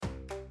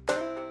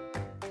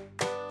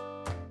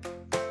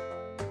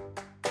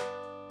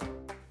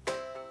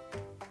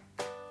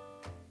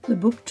The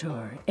Book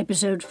Tour,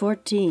 Episode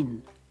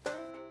 14.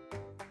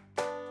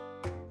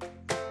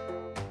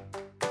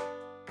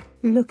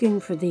 Looking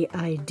for the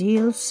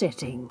ideal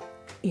setting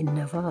in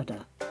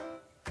Nevada.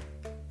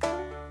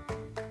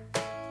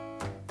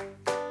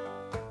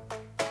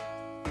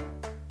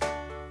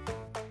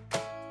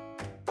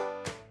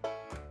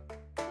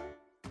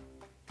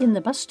 In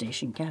the bus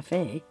station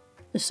cafe,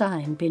 the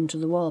sign pinned to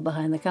the wall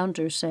behind the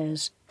counter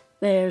says,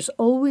 "There's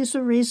always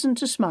a reason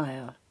to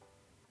smile."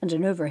 And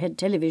an overhead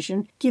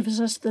television gives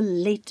us the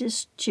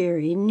latest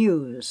cheery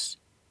news.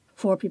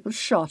 4 people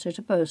shot at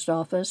a post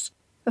office,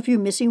 a few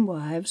missing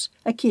wives,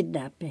 a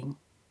kidnapping.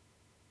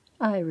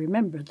 I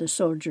remember the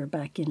soldier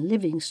back in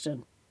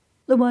Livingston,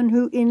 the one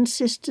who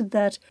insisted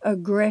that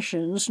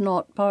aggression's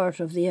not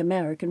part of the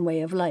American way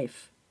of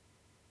life.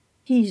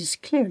 He's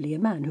clearly a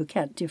man who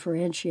can't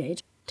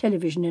differentiate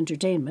television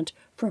entertainment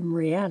from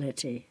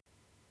reality.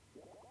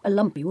 A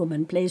lumpy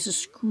woman plays a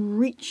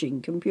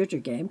screeching computer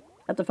game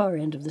at the far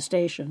end of the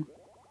station.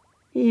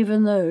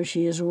 Even though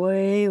she is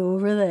way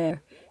over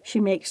there, she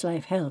makes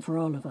life hell for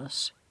all of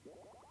us.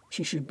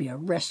 She should be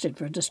arrested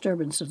for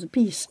disturbance of the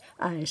peace,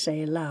 I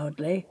say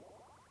loudly.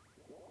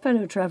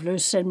 Fellow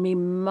travellers send me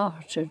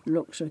martyred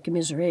looks of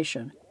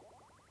commiseration.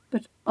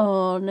 But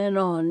on and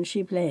on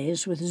she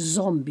plays with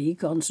zombie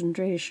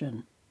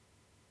concentration.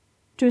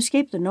 To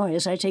escape the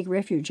noise, I take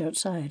refuge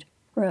outside,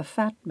 where a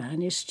fat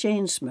man is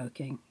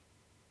chain-smoking.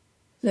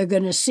 "They're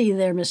going to see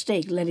their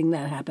mistake letting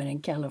that happen in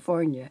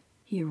California,"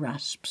 he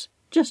rasps,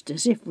 just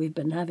as if we've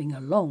been having a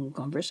long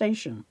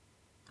conversation.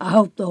 "I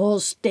hope the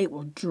whole state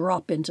will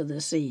drop into the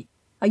sea.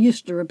 I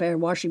used to repair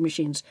washing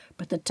machines,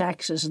 but the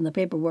taxes and the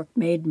paperwork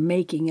made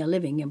making a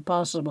living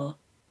impossible.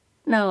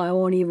 Now I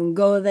won't even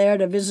go there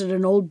to visit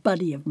an old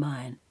buddy of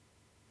mine.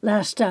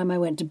 Last time I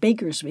went to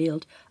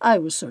Bakersfield, I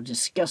was so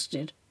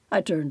disgusted,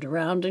 I turned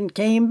around and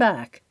came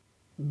back.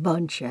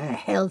 Bunch of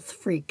health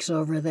freaks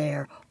over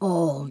there,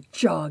 all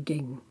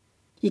jogging.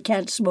 You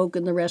can't smoke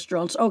in the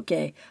restaurants,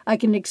 okay, I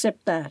can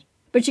accept that.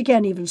 But you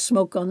can't even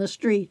smoke on the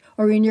street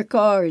or in your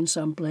car in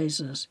some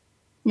places.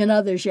 In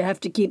others, you have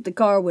to keep the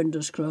car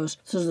windows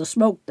closed so the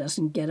smoke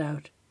doesn't get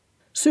out.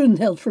 Soon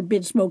they'll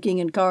forbid smoking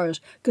in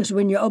cars, because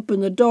when you open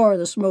the door,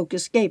 the smoke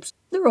escapes.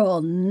 They're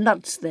all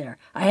nuts there.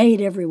 I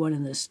hate everyone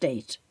in the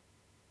state."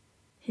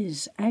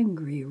 His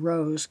angry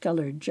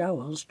rose-colored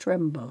jowls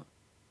tremble.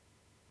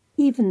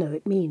 Even though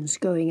it means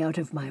going out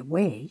of my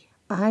way,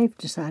 I've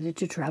decided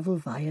to travel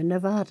via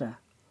Nevada.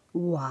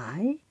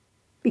 Why?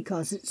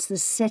 Because it's the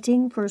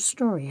setting for a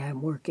story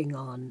I'm working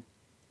on.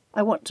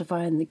 I want to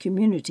find the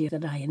community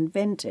that I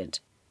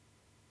invented.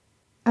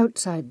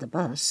 Outside the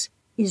bus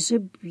is a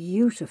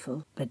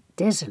beautiful but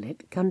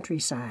desolate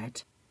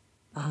countryside.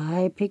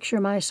 I picture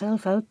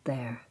myself out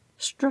there,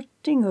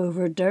 strutting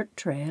over dirt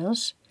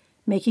trails,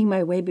 making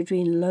my way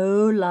between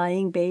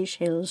low-lying beige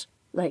hills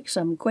like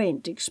some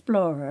quaint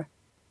explorer,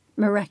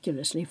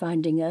 miraculously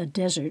finding a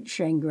desert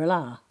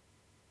Shangri-La.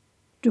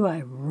 Do I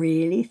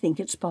really think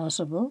it's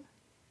possible?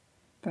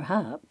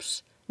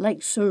 Perhaps,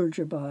 like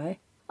Soldier Boy,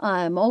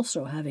 I am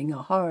also having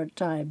a hard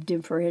time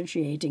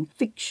differentiating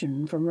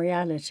fiction from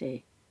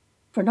reality.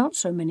 For not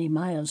so many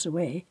miles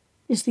away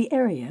is the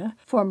area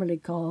formerly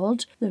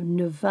called the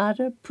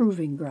Nevada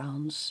Proving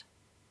Grounds.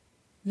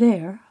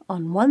 There,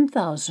 on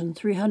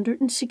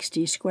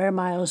 1,360 square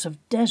miles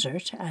of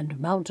desert and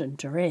mountain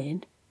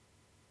terrain,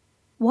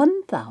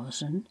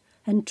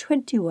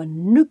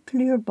 1,021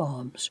 nuclear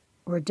bombs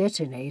were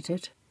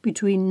detonated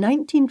between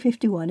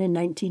 1951 and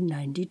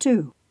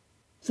 1992.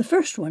 The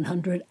first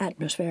 100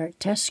 atmospheric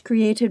tests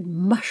created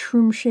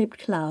mushroom-shaped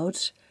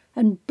clouds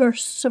and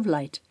bursts of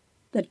light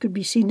that could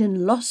be seen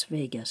in Las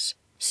Vegas,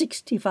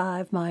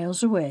 65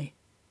 miles away,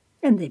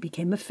 and they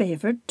became a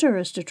favorite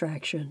tourist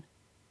attraction.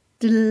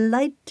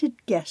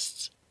 Delighted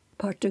guests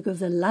partook of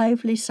the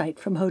lively sight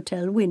from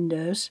hotel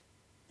windows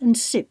and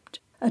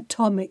sipped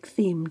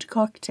atomic-themed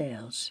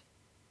cocktails.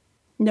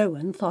 No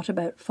one thought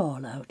about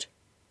fallout,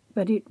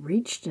 but it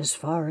reached as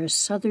far as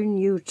southern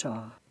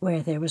Utah,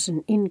 where there was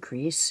an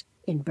increase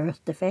in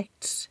birth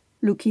defects,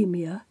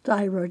 leukemia,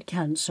 thyroid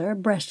cancer,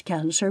 breast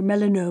cancer,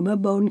 melanoma,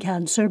 bone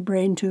cancer,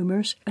 brain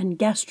tumors, and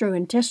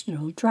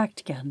gastrointestinal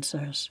tract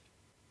cancers.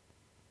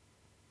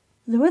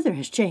 The weather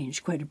has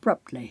changed quite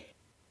abruptly.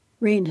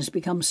 Rain has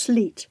become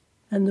sleet,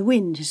 and the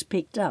wind has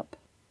picked up.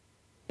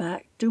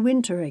 Back to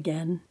winter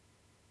again.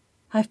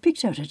 I've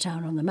picked out a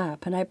town on the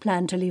map, and I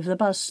plan to leave the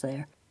bus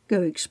there,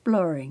 go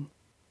exploring.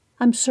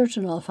 I'm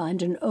certain I'll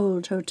find an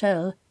old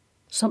hotel,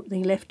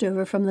 something left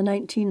over from the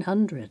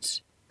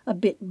 1900s. A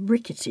bit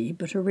rickety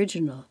but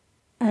original,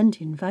 and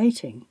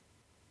inviting.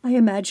 I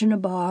imagine a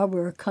bar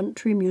where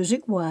country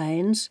music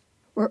winds,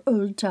 where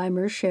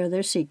old-timers share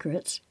their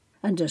secrets,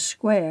 and a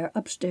square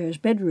upstairs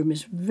bedroom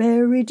is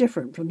very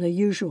different from the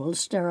usual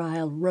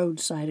sterile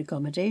roadside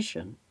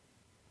accommodation.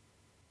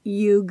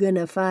 "You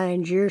gonna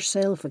find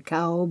yourself a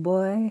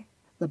cowboy?"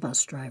 the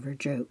bus driver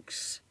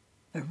jokes.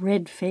 A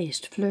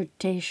red-faced,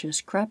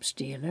 flirtatious crap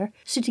dealer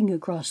sitting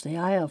across the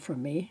aisle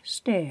from me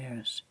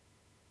stares.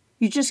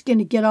 "You just going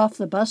to get off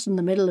the bus in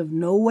the middle of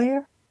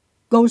nowhere?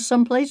 Go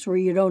someplace where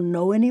you don't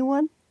know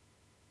anyone?"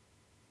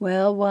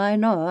 Well, why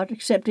not?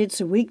 Except it's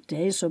a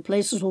weekday, so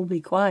places will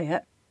be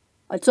quiet.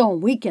 It's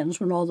on weekends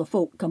when all the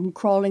folk come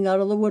crawling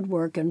out of the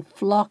woodwork and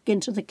flock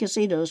into the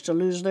casinos to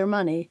lose their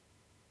money.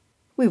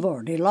 We've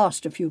already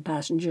lost a few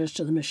passengers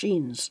to the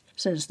machines,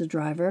 says the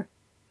driver.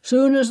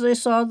 Soon as they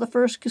saw the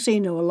first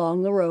casino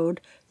along the road,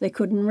 they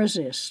couldn't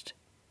resist.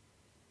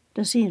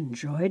 Does he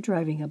enjoy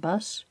driving a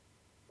bus?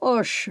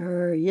 Oh,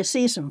 sure, you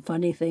see some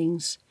funny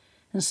things,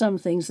 and some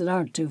things that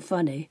aren't too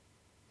funny.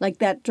 Like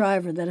that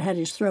driver that had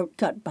his throat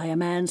cut by a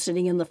man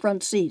sitting in the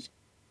front seat.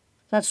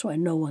 That's why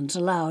no one's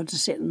allowed to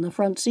sit in the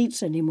front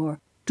seats anymore.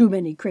 Too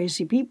many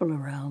crazy people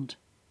around.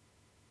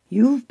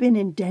 You've been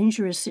in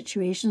dangerous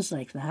situations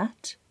like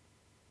that?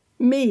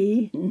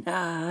 Me?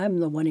 Nah, I'm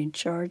the one in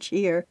charge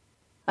here.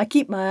 I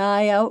keep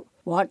my eye out,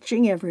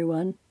 watching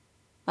everyone.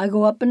 I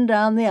go up and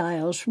down the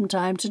aisles from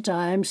time to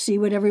time, see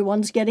what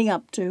everyone's getting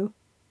up to.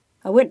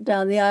 I went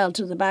down the aisle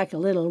to the back a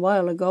little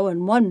while ago,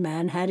 and one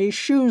man had his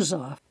shoes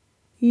off.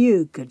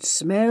 You could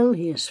smell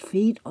his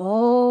feet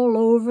all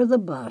over the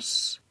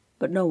bus,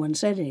 but no one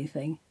said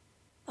anything.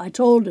 I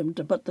told him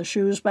to put the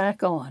shoes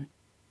back on.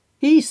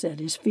 He said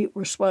his feet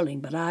were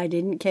swelling, but I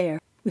didn't care.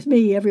 With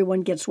me,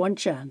 everyone gets one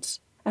chance.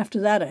 After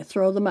that, I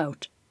throw them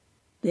out.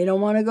 They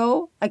don't want to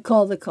go, I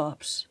call the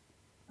cops.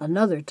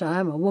 Another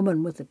time, a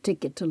woman with a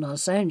ticket to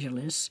Los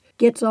Angeles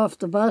gets off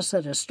the bus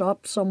at a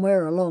stop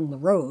somewhere along the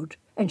road,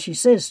 and she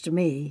says to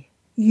me,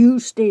 "You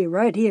stay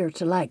right here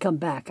till I come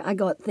back. I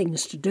got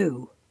things to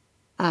do."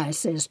 I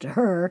says to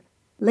her,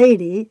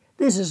 "Lady,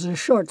 this is a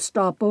short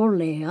stop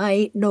only. I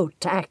ain't no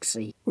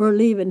taxi. We're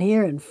leaving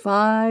here in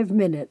 5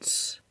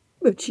 minutes."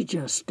 But she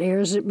just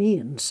stares at me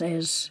and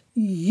says,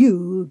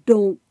 "You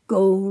don't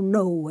go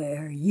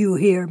nowhere, you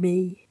hear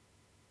me?"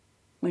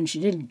 When she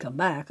didn't come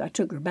back, I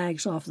took her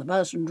bags off the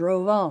bus and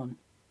drove on.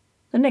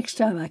 The next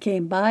time I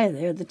came by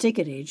there, the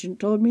ticket agent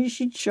told me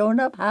she'd shown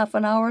up half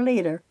an hour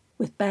later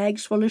with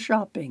bags full of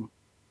shopping.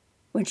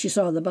 When she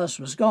saw the bus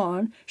was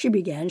gone, she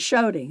began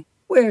shouting,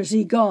 "Where's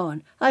he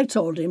gone? I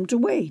told him to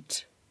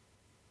wait."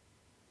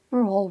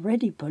 We're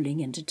already pulling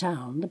into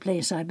town, the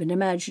place I've been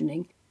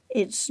imagining.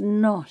 It's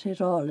not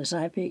at all as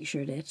I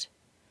pictured it.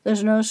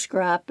 There's no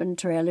scrap and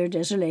trailer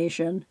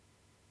desolation.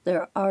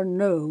 There are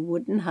no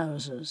wooden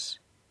houses.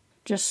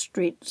 Just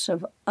streets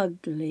of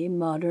ugly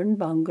modern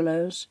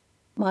bungalows,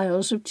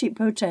 miles of cheap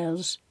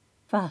hotels,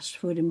 fast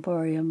food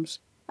emporiums,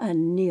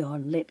 and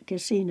neon-lit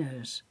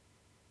casinos.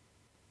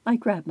 I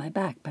grab my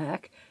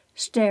backpack,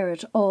 stare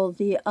at all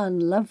the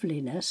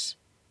unloveliness,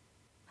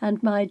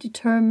 and my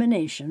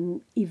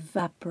determination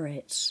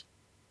evaporates.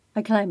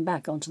 I climb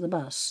back onto the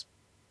bus.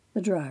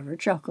 The driver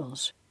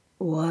chuckles.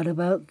 "What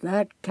about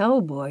that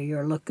cowboy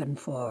you're looking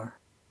for?"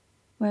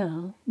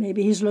 Well,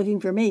 maybe he's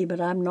looking for me,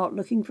 but I'm not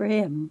looking for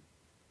him.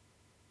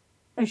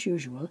 As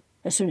usual,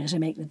 as soon as I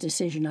make the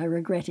decision, I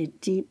regret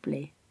it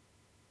deeply.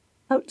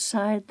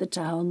 Outside the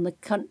town, the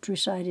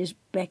countryside is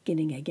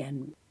beckoning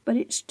again, but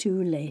it's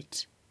too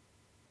late.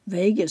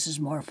 "Vegas is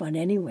more fun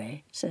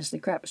anyway," says the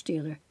crap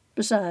stealer.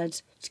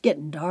 "Besides, it's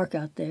getting dark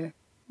out there.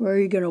 Where are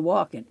you going to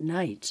walk at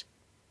night?"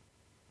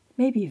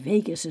 Maybe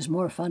Vegas is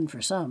more fun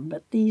for some,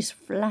 but these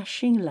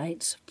flashing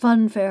lights,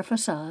 funfair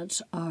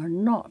facades are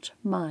not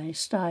my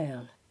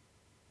style.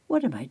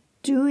 What am I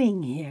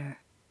doing here?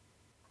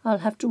 I'll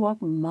have to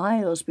walk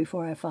miles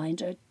before I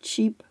find a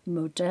cheap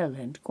motel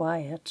and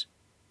quiet.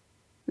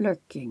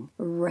 Lurking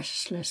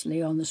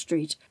restlessly on the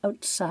street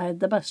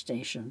outside the bus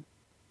station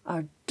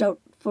are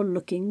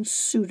doubtful-looking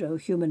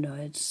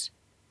pseudo-humanoids.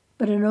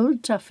 But an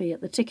old toughie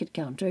at the ticket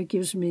counter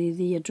gives me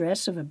the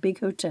address of a big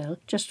hotel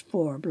just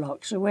 4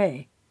 blocks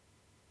away.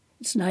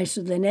 It's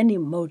nicer than any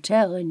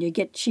motel, and you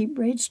get cheap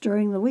rates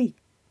during the week.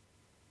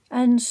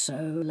 And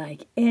so,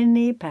 like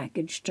any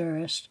package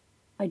tourist,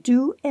 I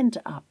do end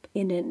up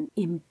in an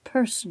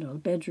impersonal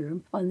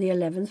bedroom on the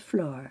 11th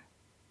floor.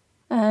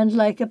 And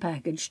like a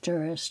package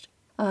tourist,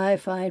 I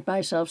find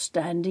myself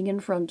standing in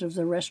front of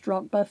the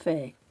restaurant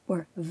buffet,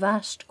 where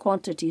vast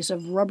quantities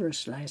of rubber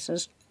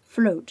slices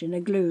float in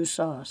a glue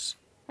sauce,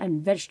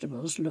 and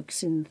vegetables look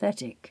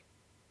synthetic.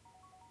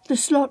 The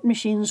slot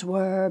machines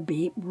whir,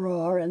 beep,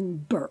 roar,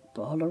 and burp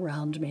all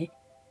around me,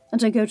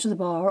 and I go to the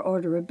bar,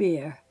 order a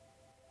beer.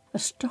 A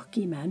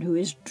stocky man who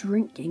is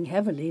drinking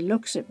heavily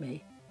looks at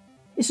me.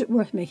 Is it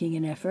worth making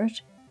an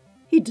effort?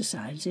 He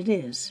decides it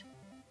is.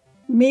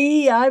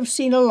 "Me, I've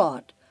seen a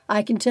lot.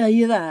 I can tell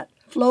you that.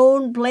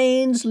 Flown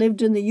planes,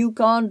 lived in the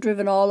Yukon,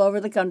 driven all over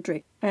the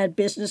country, had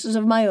businesses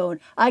of my own.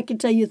 I can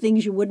tell you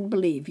things you wouldn't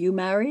believe. You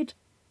married?"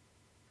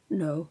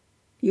 "No."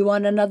 "You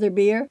want another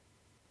beer?"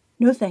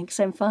 "No, thanks,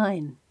 I'm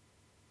fine."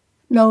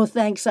 "No,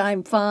 thanks,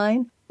 I'm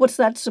fine? What's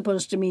that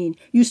supposed to mean?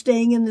 You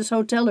staying in this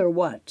hotel or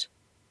what?"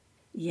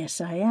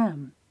 "Yes, I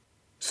am."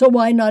 "So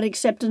why not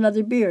accept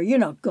another beer? You're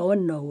not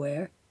going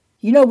nowhere.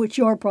 You know what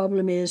your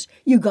problem is?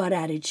 You got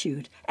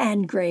attitude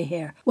and gray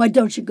hair. Why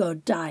don't you go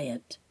dye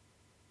it?"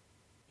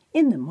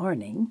 In the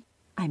morning,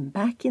 I'm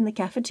back in the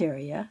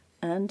cafeteria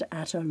and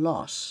at a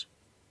loss.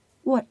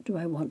 What do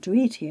I want to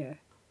eat here?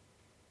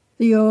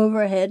 The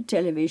overhead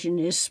television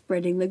is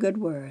spreading the good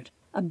word.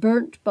 A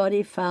burnt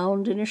body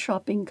found in a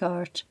shopping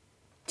cart.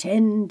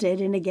 10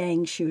 dead in a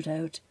gang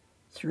shootout.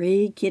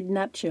 3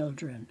 kidnapped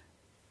children.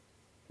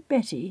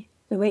 Betty,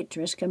 the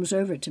waitress, comes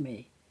over to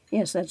me.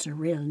 Yes, that's her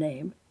real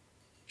name.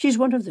 She's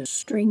one of those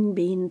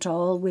string-bean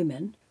tall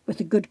women with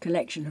a good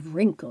collection of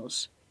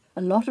wrinkles,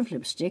 a lot of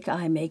lipstick,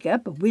 eye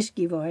makeup, a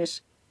whisky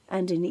voice,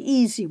 and an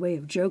easy way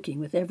of joking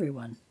with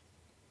everyone.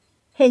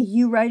 "Hey,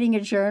 you writing a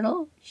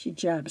journal?" She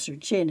jabs her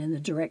chin in the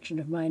direction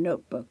of my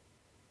notebook.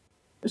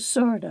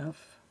 "Sort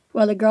of.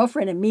 Well, a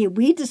girlfriend and me,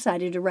 we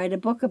decided to write a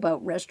book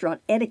about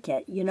restaurant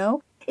etiquette, you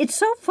know? It's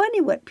so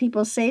funny what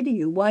people say to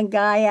you. One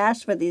guy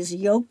asked for these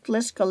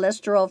yolkless,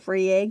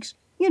 cholesterol-free eggs.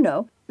 You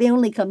know, they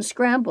only come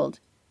scrambled.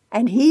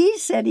 And he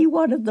said he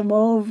wanted them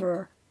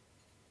over."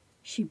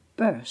 She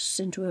bursts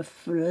into a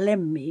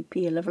phlegmy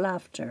peal of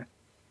laughter.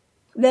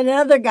 "Then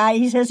another guy,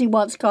 he says he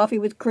wants coffee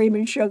with cream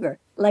and sugar,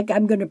 like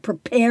I'm going to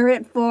prepare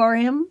it for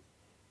him."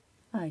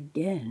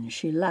 Again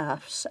she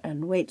laughs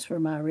and waits for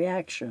my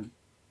reaction.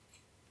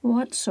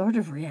 What sort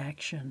of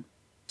reaction?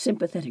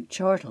 Sympathetic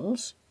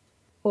chortles?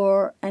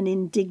 Or an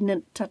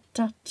indignant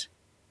tut-tut?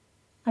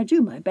 I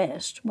do my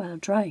best while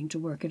trying to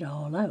work it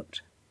all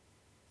out.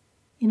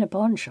 In a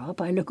pawn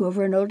shop, I look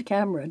over an old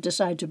camera,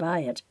 decide to buy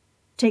it,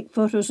 take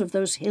photos of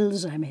those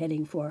hills I'm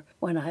heading for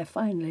when I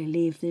finally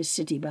leave this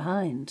city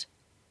behind.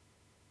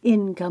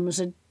 In comes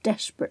a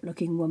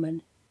desperate-looking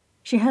woman.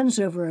 She hands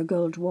over a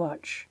gold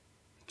watch.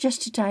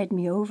 "Just to tide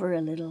me over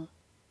a little."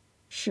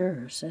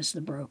 "Sure," says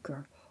the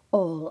broker,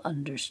 all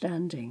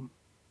understanding.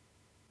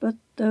 But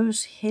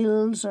those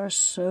hills are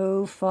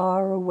so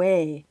far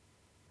away,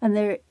 and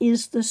there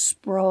is the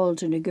sprawl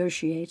to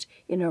negotiate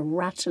in a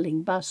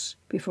rattling bus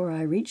before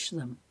I reach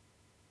them.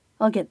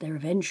 I'll get there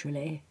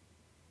eventually.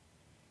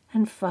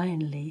 And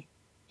finally,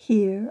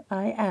 here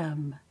I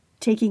am,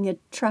 taking a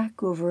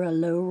track over a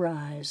low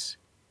rise.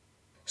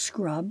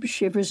 Scrub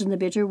shivers in the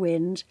bitter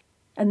wind,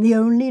 and the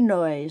only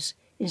noise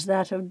is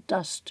that of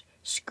dust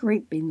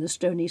scraping the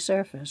stony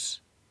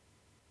surface.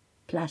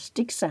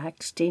 Plastic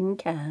sacks, tin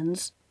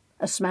cans,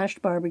 a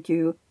smashed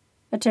barbecue,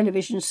 a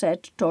television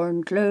set,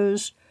 torn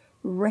clothes,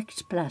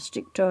 wrecked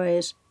plastic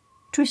toys,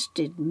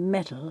 twisted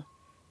metal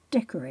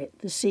decorate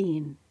the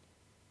scene.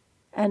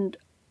 And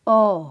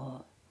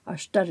all are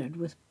studded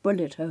with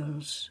bullet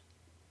holes.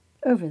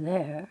 Over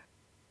there,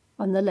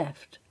 on the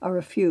left, are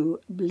a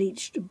few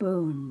bleached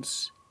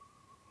bones.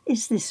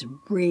 Is this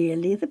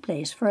really the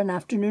place for an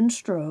afternoon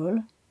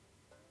stroll?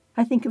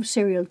 I think of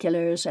serial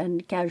killers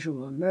and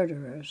casual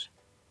murderers.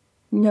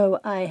 No,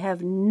 I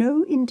have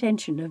no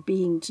intention of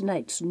being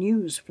tonight's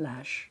news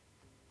flash.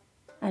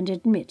 And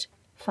admit,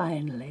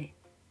 finally,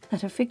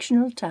 that a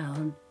fictional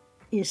town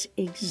is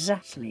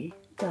exactly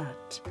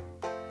that.